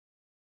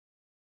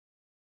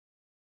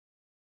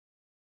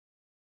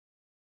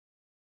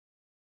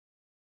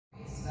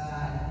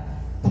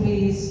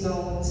please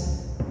don't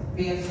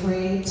be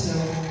afraid to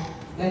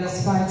let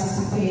us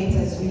participate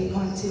as we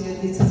continue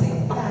this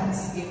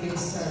Thanksgiving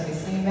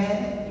service.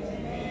 Amen?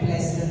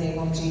 Bless the name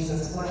of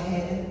Jesus. Go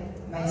ahead,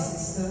 my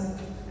sister.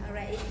 All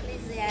right,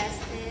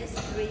 Ecclesiastes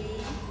 3,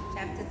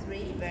 chapter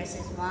 3,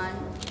 verses 1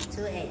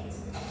 to 8.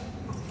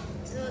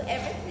 To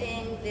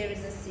everything there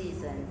is a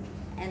season,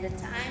 and a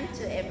time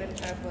to every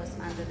purpose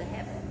under the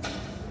heaven.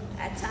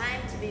 A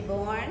time to be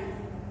born,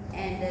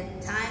 and a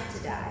time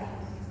to die.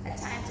 A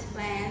time to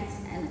plant,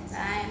 and a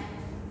time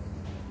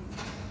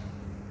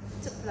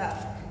to pluck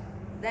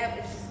that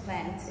which is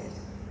planted.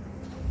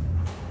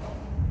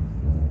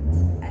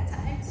 A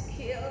time to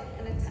kill,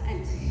 and a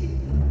time to heal.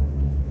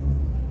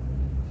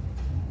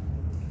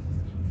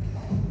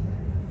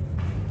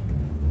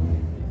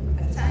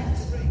 A time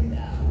to break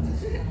down, and a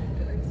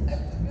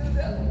time to build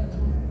up.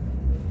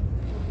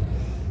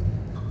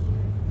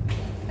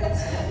 A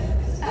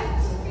time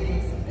to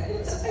peace, and a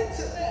time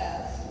to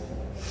laugh.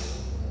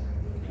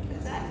 A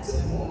time to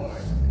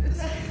mourn, a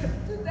time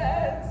to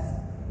dance.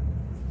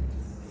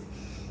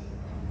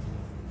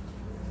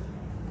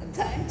 A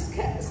time to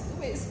cast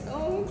away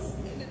stones,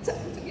 and a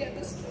time to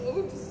gather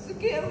stones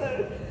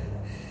together.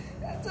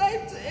 A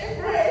time to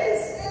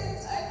embrace, and a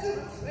time to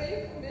refrain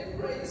from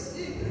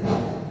embracing. A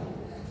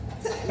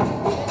time to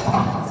win, a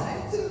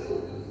time to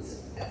lose.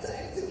 A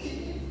time to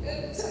keep, and a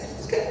time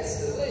to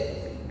cast away.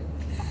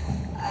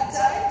 A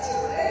time to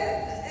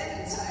rest, and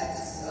a time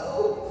to sow.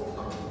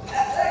 A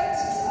time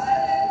to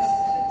silence,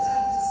 and a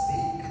time to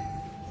speak.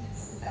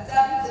 A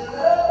time to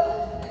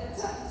love, and a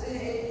time to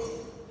hate.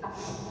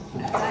 A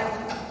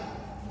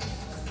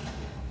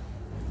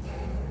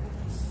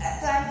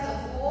time of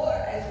war,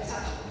 and a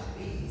time of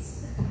peace.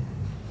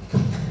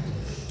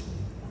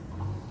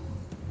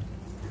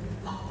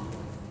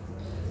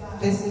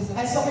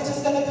 And so we're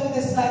just going to do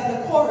this like the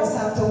chorus,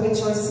 after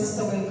which our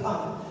sister will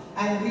come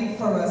and read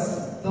for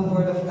us the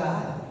word of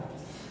God.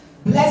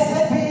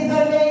 Blessed be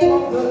the name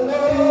of the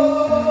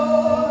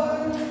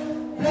Lord.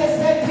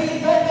 Blessed be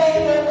the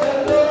name of the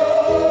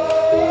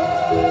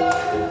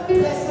Lord.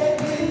 Blessed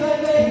be the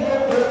name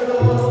of the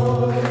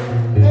Lord.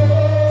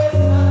 Most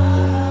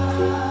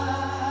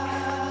high.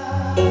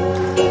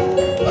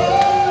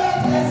 Oh,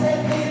 blessed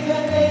be the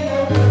name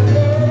of the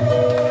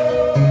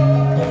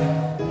Lord.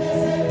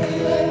 Blessed be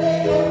the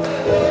name of the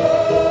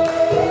Lord.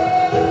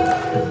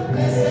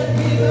 Blessed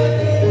be the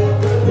name of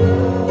the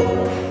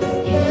Lord.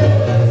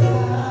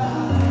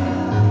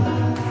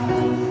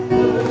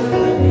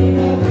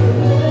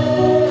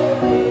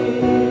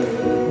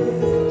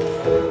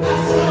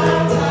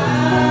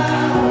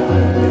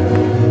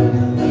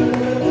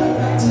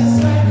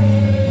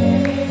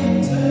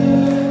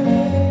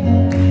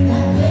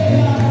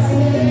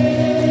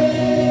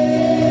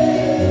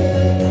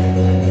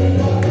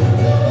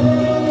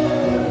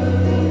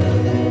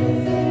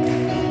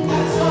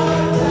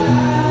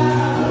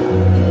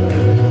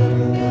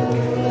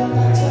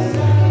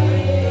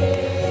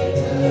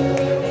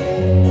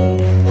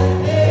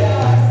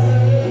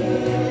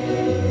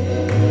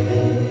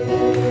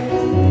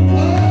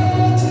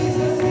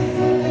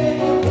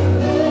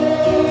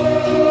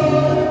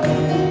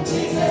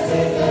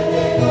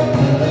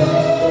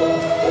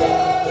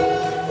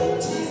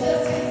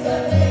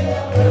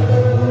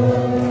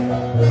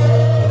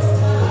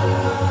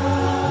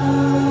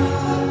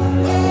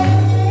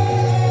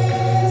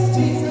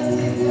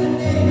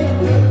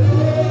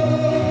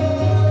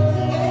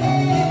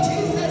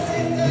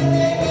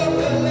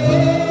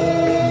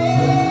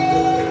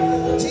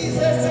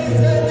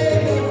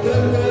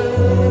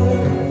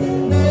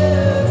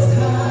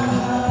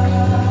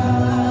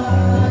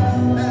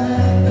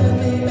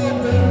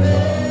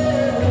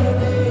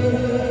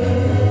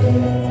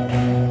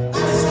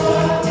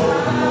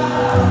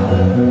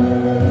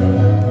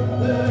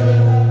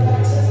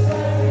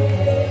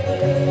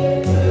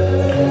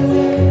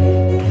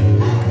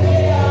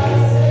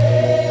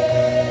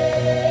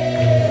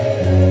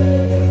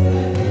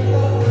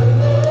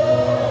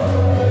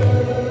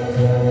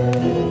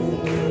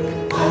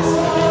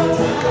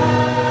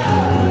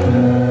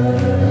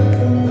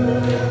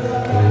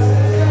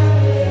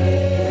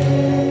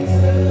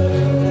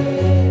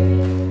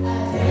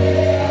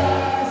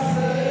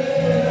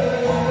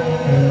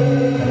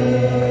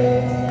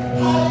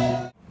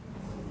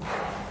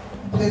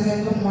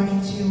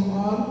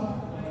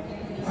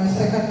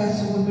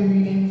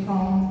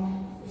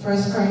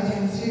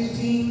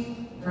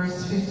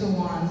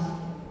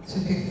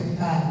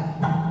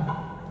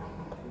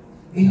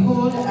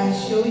 Behold, I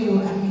show you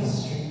a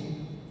mystery.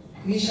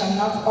 We shall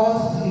not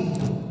all sleep,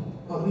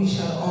 but we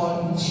shall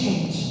all be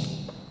changed.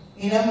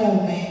 In a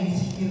moment,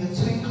 in the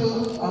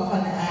twinkle of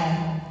an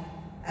eye,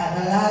 at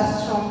the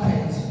last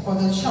trumpet, for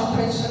the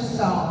trumpet shall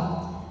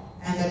sound,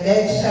 and the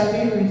dead shall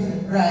be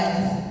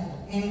raised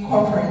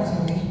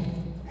incorporeally,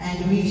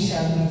 and we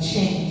shall be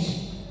changed.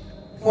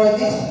 For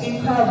this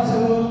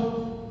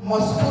incorruptible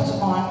must put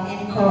on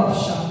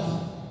incorruption,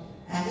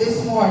 and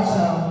this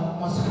mortal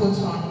must put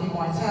on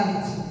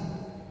immortality.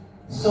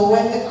 So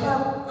when the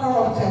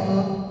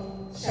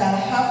corruptible shall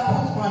have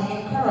put on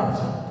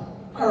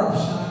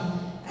corruption,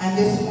 and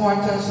this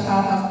mortal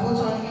shall have put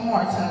on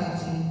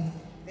immortality,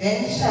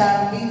 then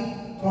shall be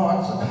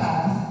brought to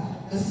pass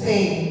the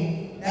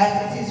saying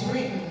that it is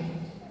written,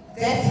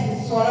 death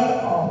is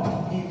swallowed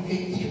up in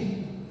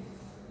victory.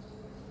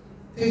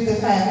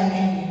 55 and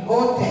ending.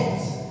 O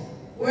death,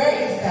 where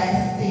is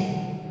thy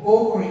sting?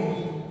 O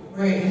grave,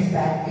 where is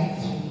thy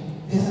victory?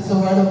 This is the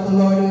word of the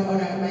Lord. We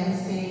honor and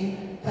say,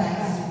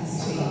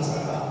 thanks be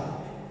to God.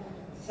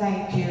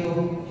 Thank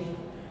you,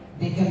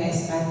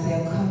 Deaconess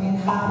Anthea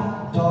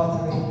Cunningham,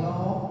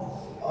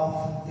 daughter-in-law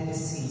of the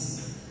deceased.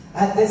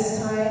 At this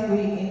time,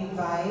 we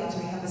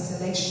have a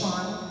selection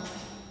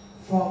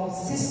from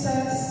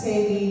Sister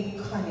Sadie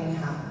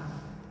Cunningham.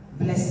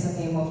 Bless the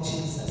name of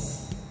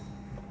Jesus.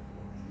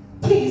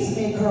 Please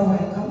make her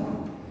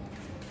welcome.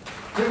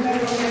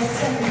 Remember, we are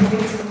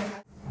celebrating.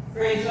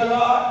 Praise the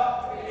Lord.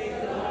 Praise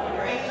the Lord.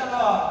 Praise the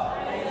Lord.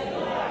 Praise the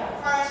Lord.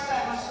 First, I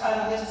must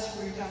honor the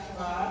Spirit of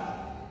God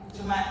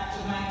to my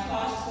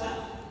pastor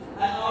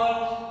and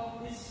all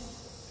his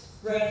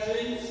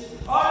brethren,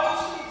 all you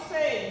sweet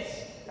saints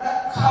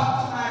that come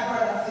to my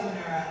brother's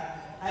funeral.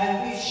 I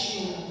wish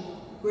you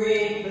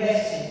great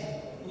blessing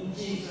in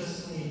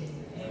Jesus' name.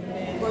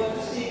 Amen. I'm going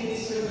to sing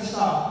this little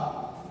song.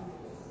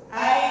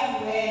 I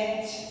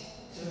went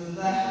to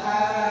the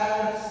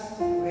house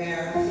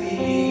where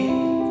Phillip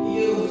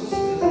used to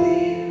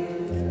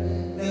live.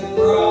 The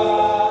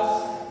grass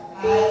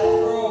has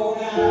grown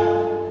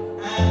out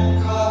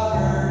and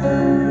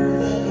covered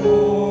the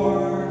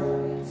door.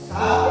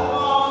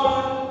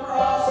 Someone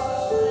crossed the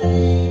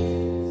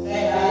street,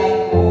 said, I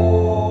go,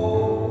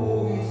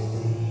 you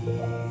see,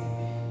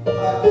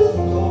 but you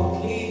don't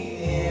live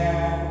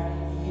there,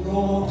 you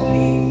don't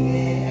live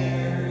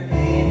there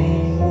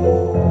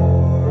anymore.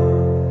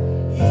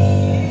 He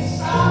is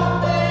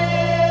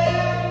somewhere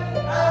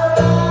around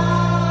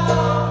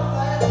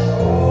the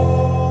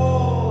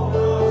throne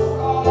of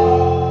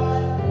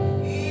God.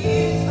 He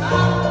is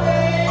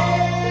somewhere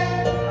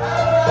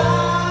around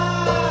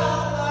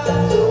the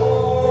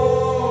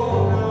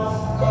throne of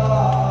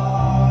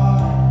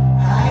God.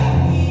 I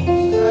keep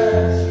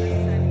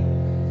searching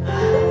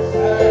and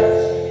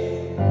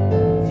searching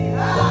till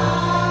I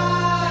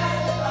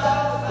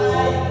shall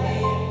find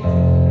him.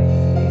 He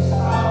is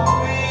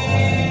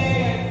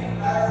somewhere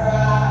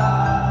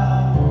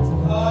around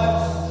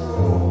God's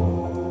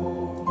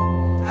throne.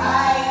 I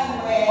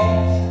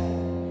went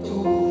to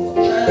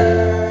the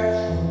church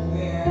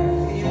where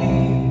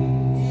Phillip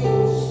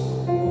used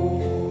to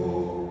go.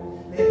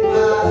 The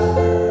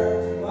pastor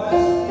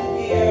was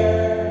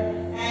there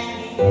and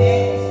he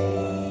met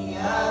me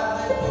at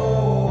the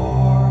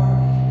door.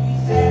 He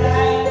said, I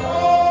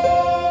know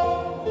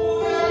who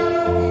you're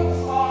looking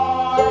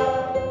for,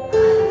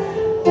 and I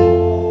know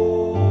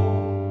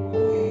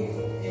who is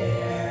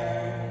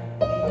there.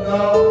 He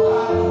don't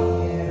come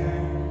here,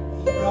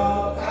 he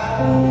don't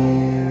come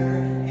here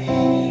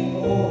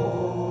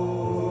anymore.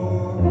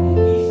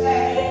 He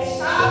said, it's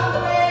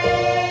somewhere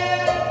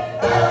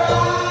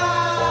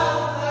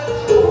around the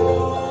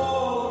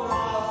throne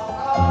of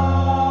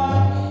God.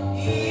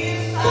 He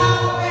is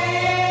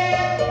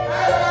somewhere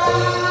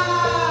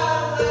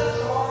around the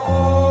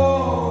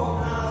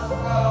throne of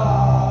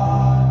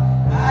God.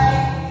 I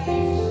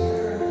keep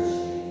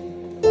searching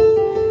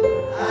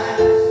and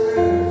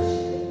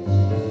searching,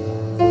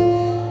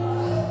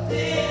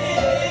 till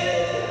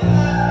I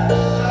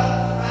shall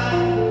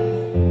find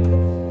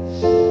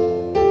him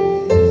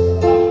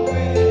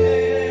somewhere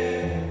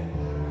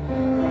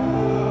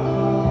around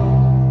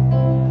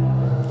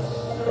the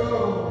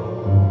throne.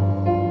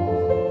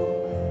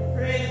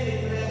 Praise Him,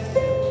 bless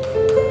Him.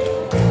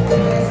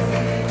 Bless the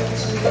name of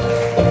Jesus.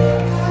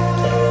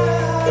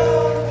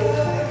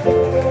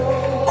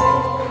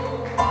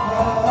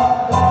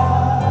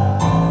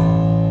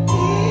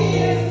 He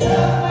is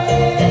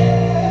somewhere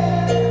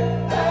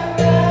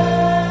around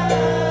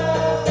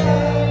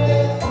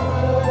the throne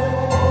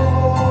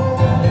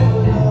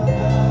of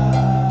God.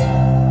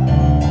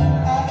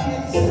 I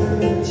keep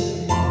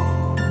searching,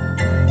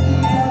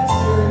 keep on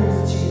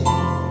searching,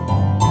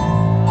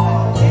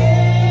 until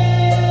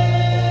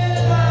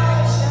I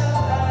shall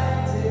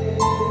find him.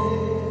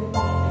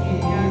 He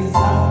is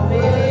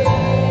somewhere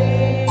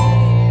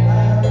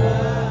around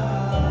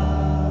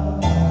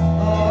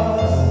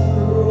God's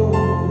throne.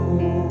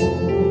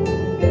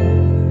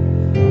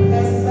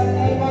 Bless the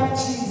name of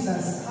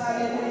Jesus.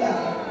 Hallelujah.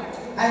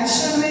 And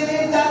should we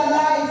live that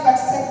life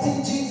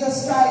accepting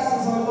Jesus Christ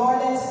as our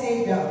Lord and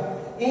Savior?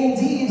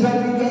 Indeed,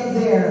 when we get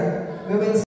there, we will